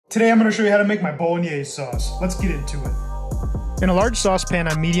Today I'm going to show you how to make my Bolognese sauce. Let's get into it. In a large saucepan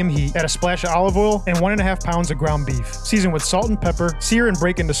on medium heat, add a splash of olive oil and 1.5 pounds of ground beef. Season with salt and pepper, sear and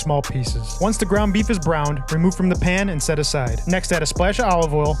break into small pieces. Once the ground beef is browned, remove from the pan and set aside. Next, add a splash of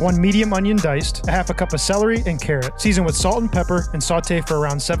olive oil, 1 medium onion diced, a half a cup of celery and carrot. Season with salt and pepper and saute for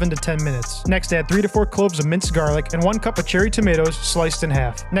around 7 to 10 minutes. Next, add 3 to 4 cloves of minced garlic and 1 cup of cherry tomatoes sliced in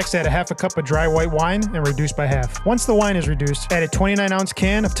half. Next, add a half a cup of dry white wine and reduce by half. Once the wine is reduced, add a 29-ounce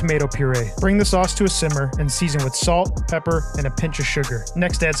can of tomato puree. Bring the sauce to a simmer and season with salt, pepper, and a pinch of sugar.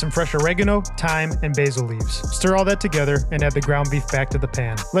 Next, add some fresh oregano, thyme, and basil leaves. Stir all that together and add the ground beef back to the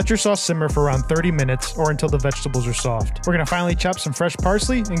pan. Let your sauce simmer for around 30 minutes or until the vegetables are soft. We're going to finally chop some fresh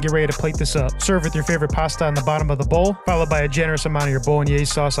parsley and get ready to plate this up. Serve with your favorite pasta on the bottom of the bowl, followed by a generous amount of your Bolognese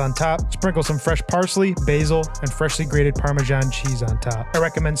sauce on top. Sprinkle some fresh parsley, basil, and freshly grated Parmesan cheese on top. I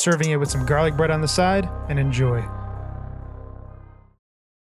recommend serving it with some garlic bread on the side, and enjoy.